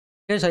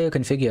Here's how you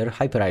configure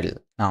Hypridle.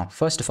 Now,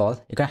 first of all,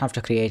 you're going to have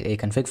to create a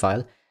config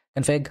file,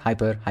 config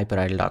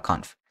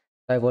hypridle.conf.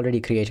 So I've already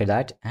created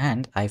that,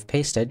 and I've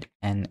pasted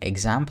an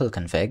example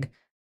config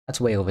that's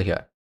way over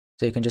here.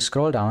 So you can just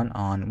scroll down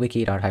on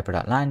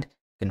wiki.hyper.land.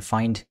 You can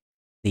find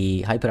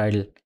the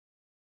Hypridle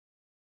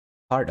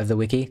part of the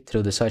wiki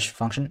through the search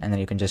function, and then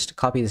you can just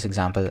copy this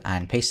example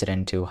and paste it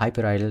into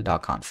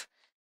hypridle.conf.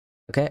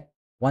 Okay,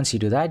 once you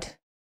do that,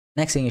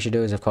 next thing you should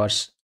do is, of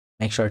course,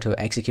 make sure to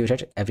execute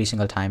it every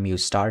single time you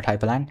start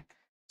Hyprland.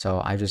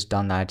 So I've just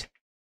done that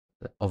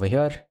over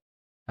here.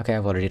 Okay,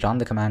 I've already run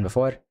the command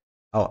before.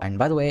 Oh, and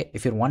by the way,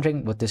 if you're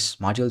wondering what this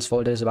modules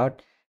folder is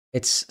about,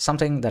 it's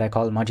something that I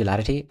call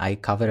modularity. I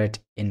cover it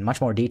in much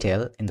more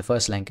detail in the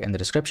first link in the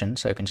description,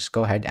 so you can just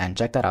go ahead and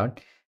check that out.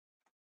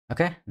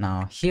 Okay,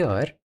 now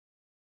here,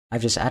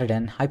 I've just added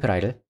in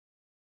Hypridle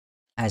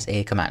as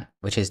a command,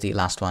 which is the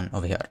last one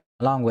over here,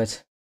 along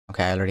with,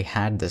 okay, I already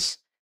had this,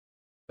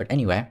 but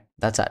anyway,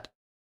 that's that.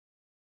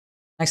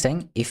 Next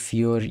thing, if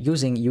you're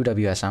using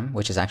UWSM,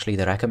 which is actually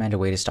the recommended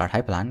way to start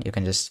Hyprland, you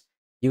can just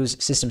use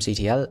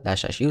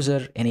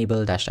systemctl-user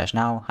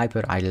enable-now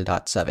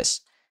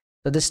hypridle.service.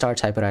 So this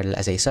starts Hypridle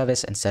as a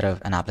service instead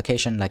of an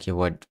application like you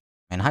would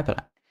in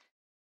Hyprland.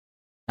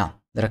 Now,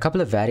 there are a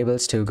couple of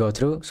variables to go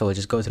through, so we'll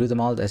just go through them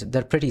all.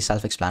 They're pretty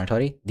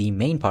self-explanatory. The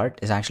main part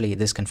is actually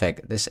this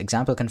config. This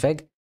example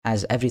config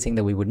has everything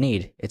that we would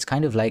need. It's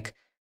kind of like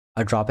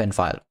a drop-in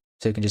file.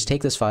 So you can just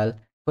take this file,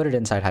 put it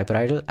inside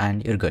Hypridle,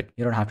 and you're good.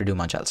 You don't have to do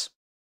much else.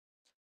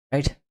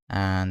 Right?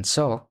 And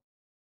so,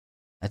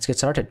 let's get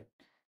started.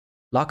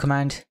 Lock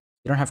command,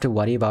 you don't have to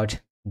worry about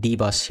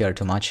dbus here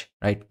too much,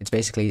 right? It's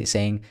basically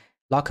saying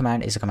lock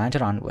command is a command to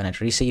run when it's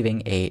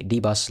receiving a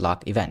dbus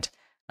lock event.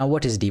 Now,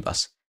 what is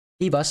dbus?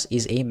 dbus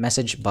is a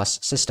message bus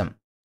system.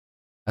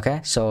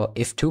 Okay, so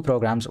if two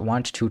programs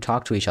want to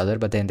talk to each other,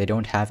 but then they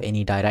don't have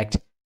any direct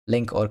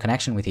link or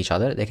connection with each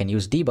other, they can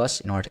use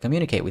dbus in order to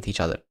communicate with each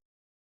other.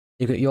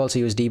 You also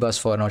use dbus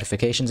for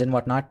notifications and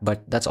whatnot,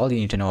 but that's all you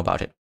need to know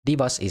about it.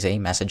 dbus is a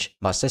message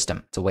bus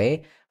system. It's a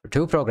way for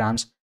two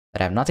programs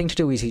that have nothing to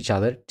do with each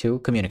other to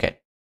communicate.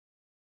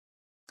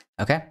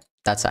 Okay,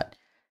 that's that.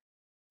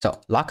 So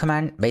lock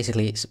command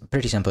basically is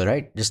pretty simple,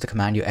 right? Just the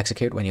command you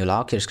execute when you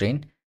lock your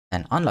screen.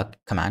 Then unlock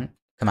command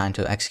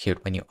to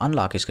execute when you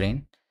unlock your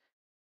screen.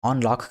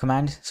 Unlock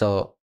command,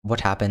 so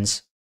what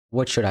happens,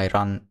 what should I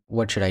run,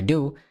 what should I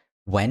do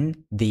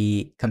when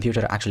the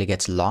computer actually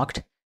gets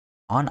locked.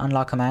 On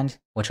unlock command,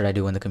 what should I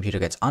do when the computer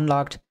gets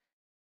unlocked.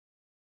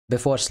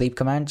 Before sleep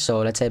command, so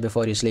let's say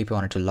before you sleep you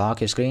wanted to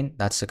lock your screen,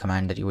 that's the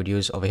command that you would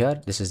use over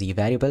here. This is the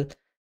variable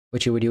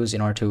which you would use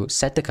in order to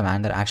set the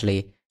command that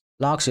actually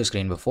locks your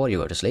screen before you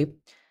go to sleep.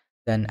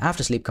 Then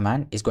after sleep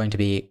command is going to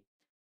be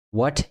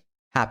what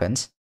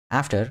happens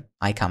after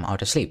I come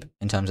out of sleep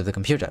in terms of the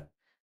computer.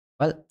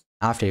 Well,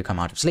 after you come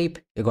out of sleep,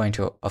 you're going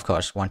to, of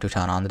course, want to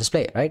turn on the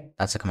display, right?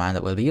 That's the command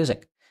that we'll be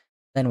using.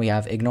 Then we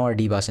have ignore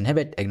dbus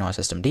inhibit, ignore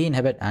system d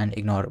inhibit, and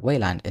ignore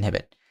wayland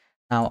inhibit.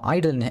 Now,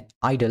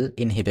 idle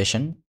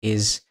inhibition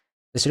is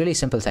this really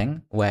simple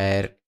thing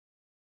where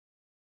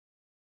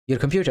your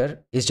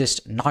computer is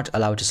just not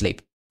allowed to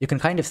sleep. You can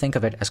kind of think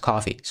of it as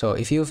coffee. So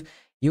if you've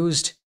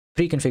used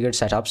pre-configured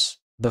setups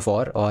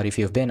before, or if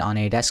you've been on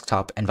a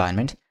desktop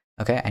environment,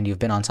 okay, and you've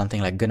been on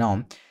something like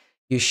GNOME,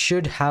 you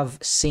should have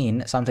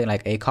seen something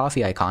like a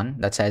coffee icon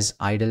that says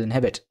idle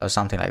inhibit or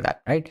something like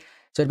that, right?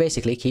 So it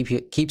basically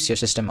keeps your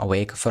system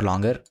awake for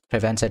longer,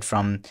 prevents it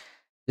from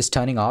just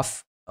turning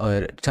off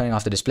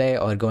the display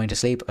or going to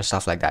sleep or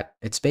stuff like that.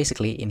 It's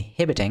basically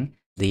inhibiting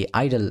the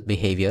idle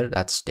behavior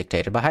that's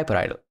dictated by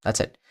Hypridle. That's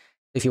it.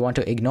 If you want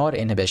to ignore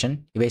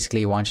inhibition, you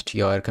basically want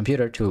your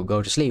computer to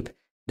go to sleep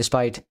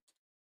despite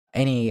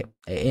any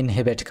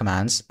inhibit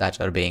commands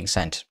that are being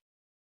sent.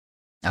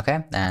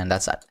 Okay, and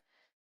that's that.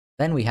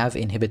 Then we have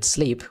inhibit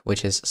sleep,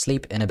 which is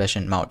sleep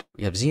inhibition mode.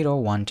 We have 0,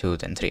 1, 2,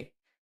 then 3,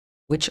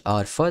 which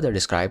are further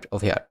described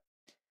over here.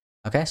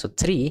 Okay, so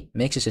 3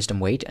 makes your system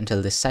wait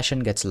until this session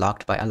gets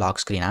locked by a lock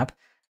screen app.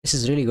 This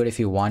is really good if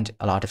you want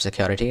a lot of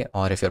security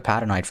or if you're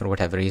paranoid for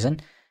whatever reason.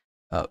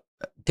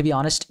 To be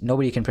honest,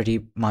 nobody can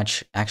pretty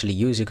much actually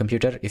use your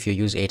computer if you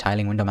use a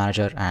tiling window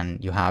manager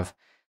and you have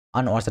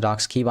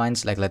unorthodox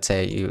keybinds. Like let's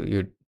say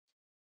you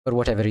for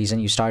whatever reason,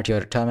 you start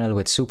your terminal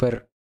with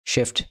super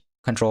shift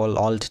control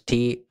alt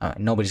T.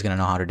 Nobody's going to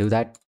know how to do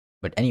that.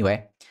 But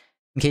anyway,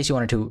 in case you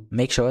wanted to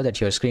make sure that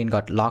your screen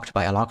got locked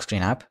by a lock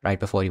screen app right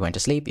before you went to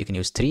sleep, you can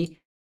use 3.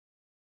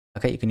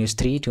 Okay, you can use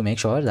 3 to make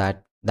sure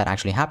that that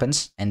actually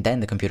happens, and then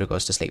the computer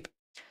goes to sleep.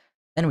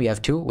 Then we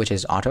have 2, which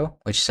is auto,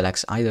 which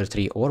selects either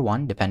 3 or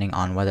 1, depending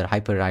on whether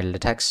Hypridle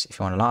detects if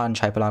you want to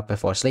launch hyperlock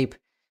before sleep.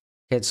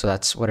 Okay, so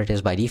that's what it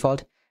is by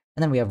default.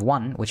 And then we have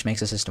 1, which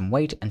makes the system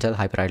wait until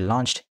Hypridle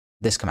launched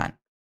this command.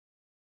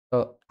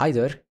 So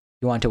either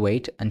you want to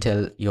wait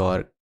until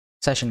your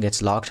session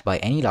gets locked by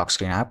any lock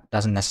screen app,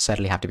 doesn't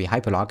necessarily have to be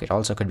hyperlock, it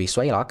also could be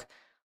swaylock,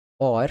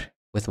 or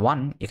with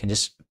 1, you can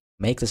just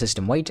make the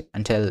system wait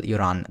until you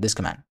run this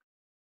command,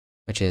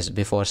 which is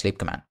before sleep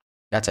command.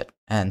 That's it.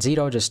 And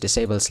 0 just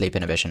disables sleep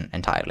inhibition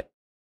entirely.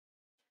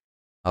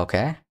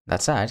 Okay,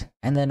 that's that.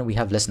 And then we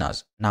have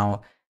listeners.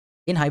 Now,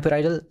 in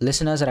Hypridle,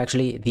 listeners are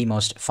actually the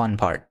most fun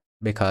part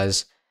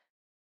because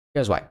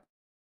here's why.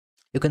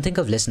 You can think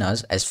of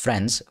listeners as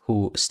friends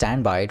who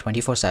stand by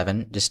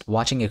 24/7, just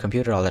watching your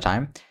computer all the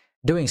time,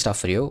 doing stuff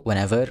for you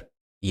whenever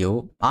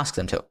you ask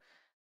them to.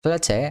 So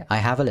let's say I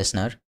have a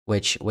listener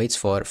which waits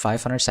for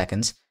 500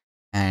 seconds.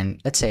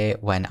 And let's say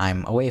when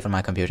I'm away from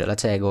my computer,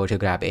 let's say I go to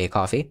grab a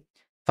coffee,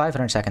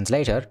 500 seconds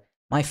later,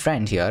 my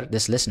friend here,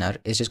 this listener,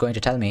 is just going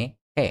to tell me,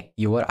 hey,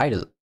 you were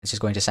idle. It's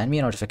just going to send me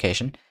a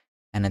notification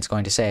and it's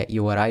going to say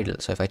you were idle.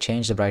 So if I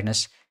change the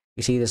brightness,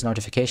 you see this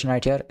notification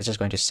right here, it's just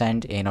going to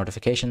send a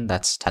notification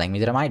that's telling me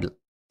that I'm idle.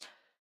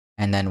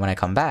 And then when I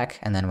come back,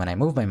 and then when I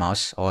move my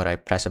mouse or I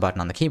press a button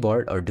on the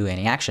keyboard or do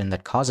any action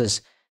that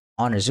causes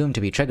on resume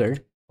to be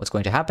triggered, what's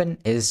going to happen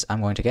is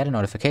I'm going to get a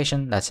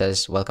notification that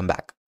says welcome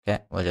back.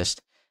 Okay, we'll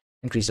just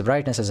increase the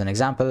brightness as an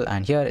example,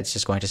 and here it's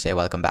just going to say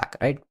welcome back,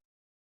 right?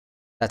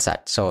 That's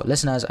that. So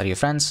listeners are your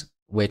friends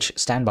which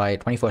stand by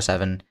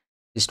 24/7,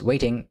 just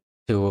waiting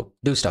to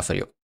do stuff for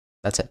you.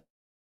 That's it.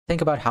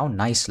 Think about how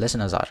nice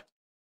listeners are.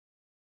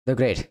 They're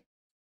great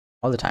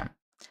all the time,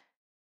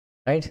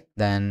 right?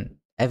 Then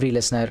every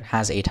listener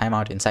has a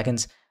timeout in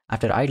seconds.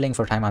 After idling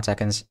for timeout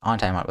seconds, on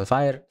timeout will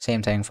fire.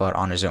 Same thing for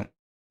on resume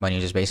when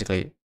you're just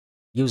basically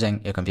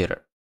using your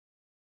computer.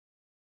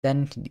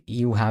 Then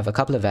you have a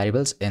couple of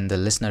variables in the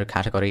listener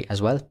category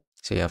as well.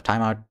 So you have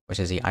timeout, which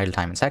is the idle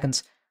time in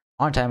seconds.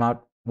 On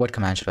timeout, what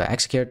command should I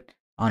execute?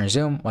 On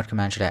resume, what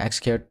command should I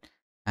execute?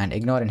 And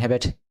ignore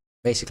inhibit,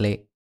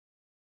 basically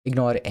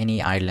ignore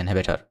any idle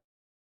inhibitor.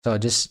 So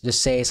just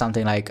say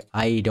something like,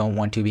 I don't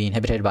want to be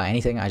inhibited by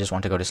anything. I just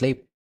want to go to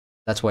sleep.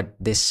 That's what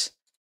this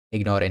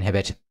ignore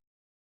inhibit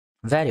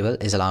variable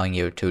is allowing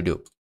you to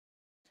do.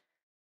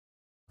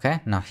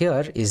 Okay, now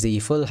here is the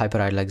full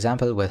Hypridle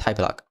example with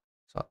hyprlock.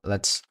 So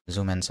let's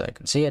zoom in so you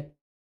can see it.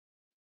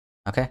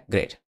 Okay,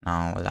 great.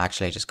 Now we'll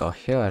actually just go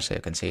here so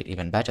you can see it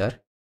even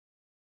better.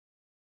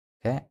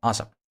 Okay,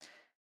 awesome.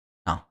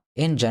 Now,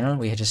 in general,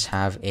 we just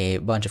have a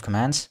bunch of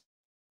commands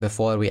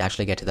before we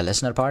actually get to the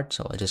listener part.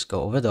 So I'll just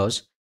go over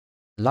those.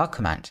 Lock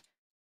command.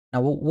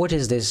 Now, what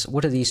is this?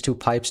 What are these two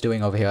pipes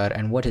doing over here?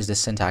 And what is this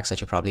syntax that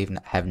you probably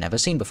have never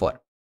seen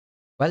before?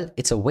 Well,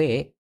 it's a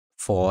way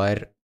for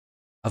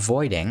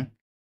avoiding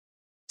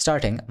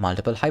starting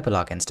multiple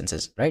hyperlock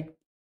instances, right?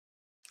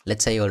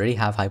 Let's say you already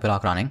have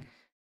hyperlock running,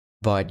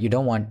 but you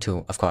don't want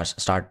to, of course,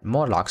 start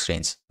more lock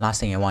screens. Last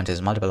thing you want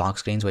is multiple lock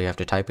screens where you have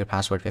to type your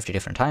password 50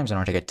 different times in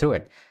order to get through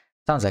it.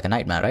 Sounds like a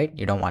nightmare, right?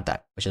 You don't want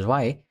that, which is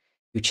why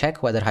you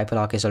check whether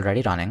hyperlock is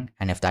already running,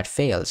 and if that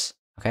fails,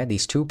 okay,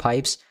 these two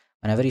pipes,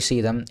 whenever you see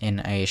them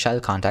in a shell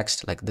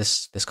context, like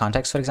this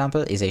context, for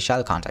example, is a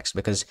shell context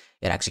because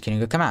you're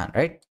executing a command,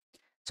 right?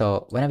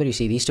 So whenever you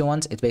see these two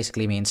ones, it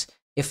basically means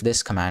if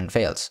this command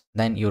fails,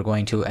 then you're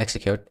going to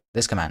execute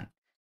this command.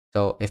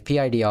 So if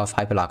PID of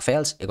hyperlock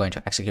fails, you're going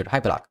to execute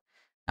hyperlock.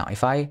 Now,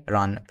 if I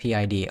run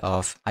PID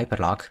of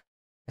hyperlock,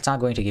 it's not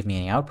going to give me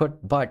any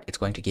output, but it's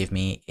going to give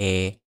me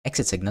a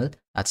exit signal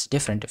that's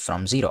different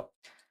from 0.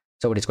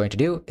 So what it's going to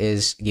do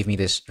is give me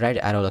this red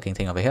arrow looking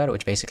thing over here,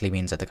 which basically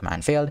means that the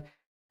command failed.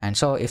 And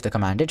so if the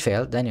command did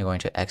fail, then you're going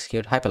to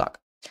execute hyperlock.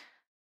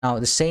 Now,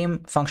 the same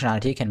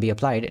functionality can be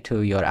applied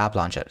to your app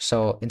launcher.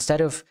 So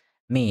instead of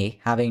me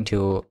having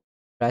to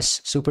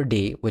press Super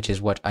D, which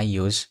is what I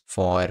use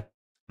for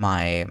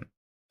my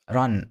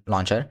run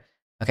launcher,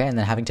 okay, and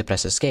then having to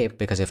press escape,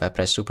 because if I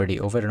press Super D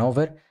over and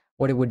over,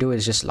 what it would do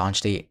is just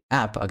launch the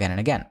app again and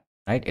again,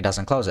 right? It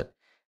doesn't close it.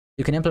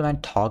 You can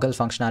implement toggle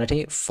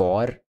functionality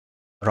for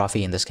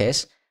Rafi in this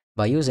case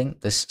by using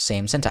this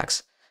same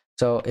syntax.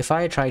 So if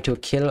I try to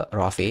kill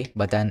Rafi,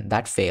 but then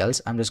that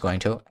fails, I'm just going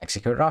to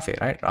execute Rafi,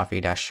 right?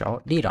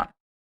 Rafi-show drun.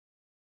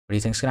 What do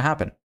you think is going to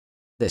happen?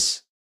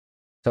 This.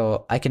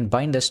 So I can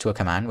bind this to a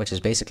command, which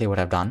is basically what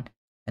I've done.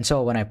 And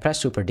so when I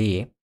press Super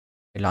D,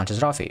 it launches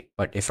Rafi.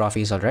 But if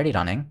Rafi is already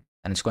running,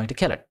 then it's going to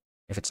kill it.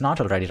 If it's not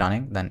already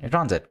running, then it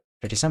runs it.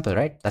 Pretty simple,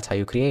 right? That's how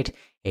you create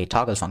a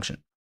toggle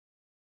function.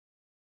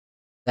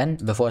 Then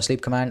before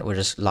sleep command, we're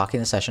just locking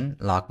the session,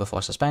 lock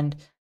before suspend.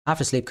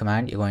 After sleep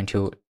command, you're going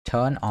to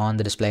turn on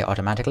the display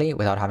automatically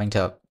without having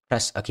to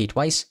press a key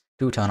twice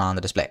to turn on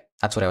the display.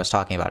 That's what I was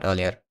talking about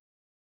earlier.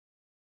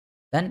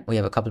 Then we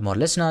have a couple more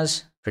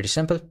listeners, pretty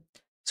simple.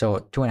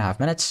 So 2.5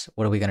 minutes,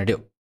 what are we going to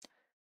do?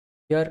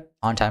 Here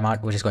on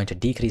timeout, we're just going to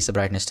decrease the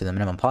brightness to the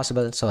minimum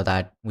possible so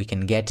that we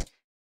can get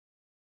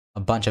a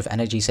bunch of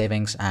energy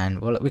savings,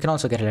 and we can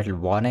also get a little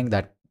warning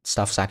that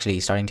stuff's actually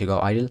starting to go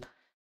idle.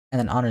 And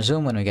then on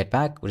resume, when we get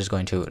back, we're just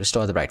going to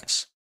restore the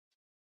brightness.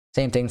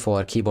 Same thing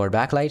for keyboard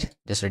backlight,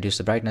 just reduce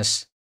the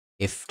brightness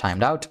if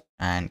timed out,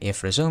 and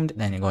if resumed,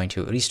 then you're going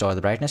to restore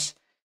the brightness.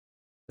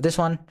 For this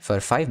one, for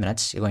 5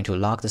 minutes, you're going to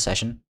lock the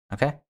session,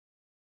 okay?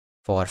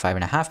 For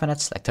 5.5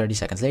 minutes, like 30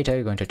 seconds later,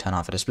 you're going to turn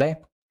off the display.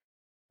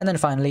 And then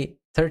finally,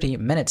 30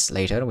 minutes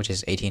later, which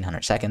is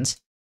 1800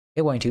 seconds,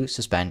 you're going to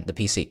suspend the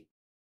PC.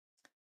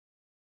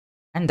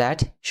 And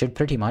that should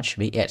pretty much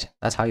be it.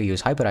 That's how you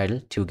use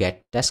Hypridle to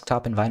get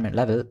desktop environment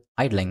level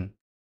idling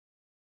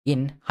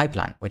in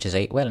Hyprland, which is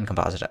a Wayland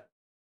compositor.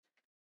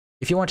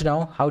 If you want to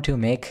know how to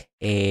make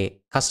a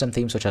custom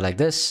theme switcher like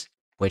this,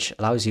 which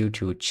allows you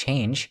to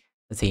change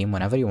the theme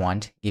whenever you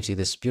want, gives you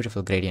this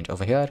beautiful gradient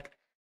over here,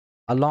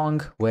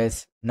 along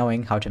with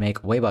knowing how to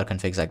make waybar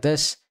configs like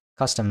this,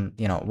 custom,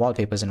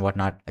 wallpapers and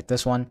whatnot like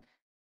this one,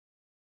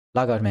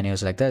 logout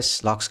menus like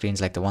this, lock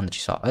screens like the one that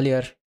you saw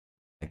earlier,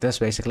 like this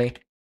basically,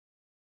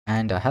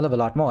 and a hell of a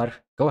lot more,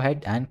 go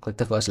ahead and click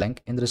the first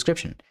link in the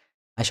description.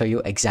 I show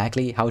you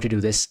exactly how to do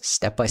this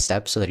step by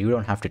step so that you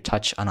don't have to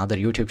touch another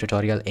YouTube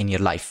tutorial in your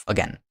life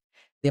again.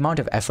 The amount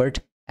of effort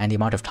and the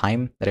amount of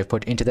time that I've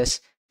put into this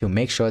to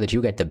make sure that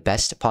you get the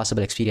best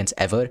possible experience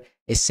ever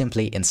is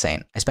simply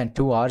insane. I spent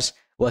 2 hours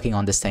working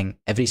on this thing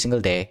every single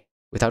day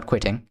without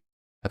quitting,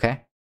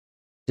 okay?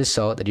 Just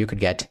so that you could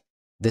get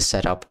this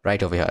setup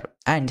right over here.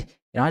 And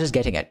you're not just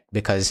getting it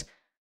because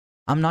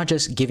I'm not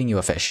just giving you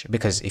a fish,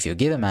 because if you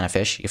give a man a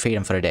fish, you feed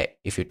him for a day.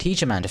 If you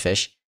teach a man to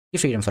fish, you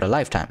feed him for a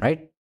lifetime,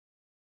 right?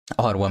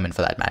 Or a woman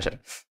for that matter.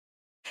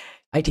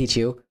 I teach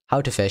you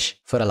how to fish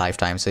for a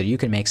lifetime so you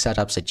can make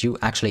setups that you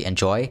actually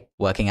enjoy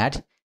working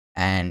at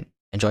and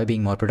enjoy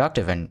being more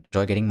productive and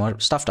enjoy getting more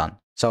stuff done.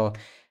 So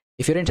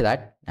if you're into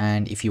that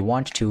and if you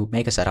want to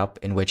make a setup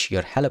in which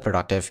you're hella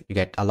productive, you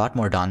get a lot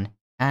more done,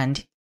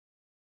 and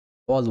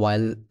all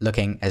while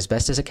looking as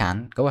best as it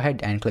can, go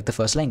ahead and click the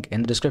first link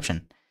in the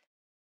description.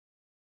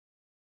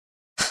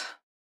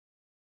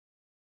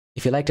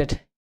 If you liked it,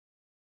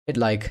 hit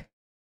like.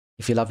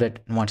 If you loved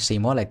it and want to see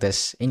more like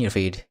this in your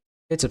feed,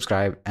 hit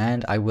subscribe,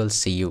 and I will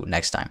see you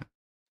next time.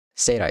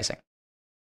 Stay rising.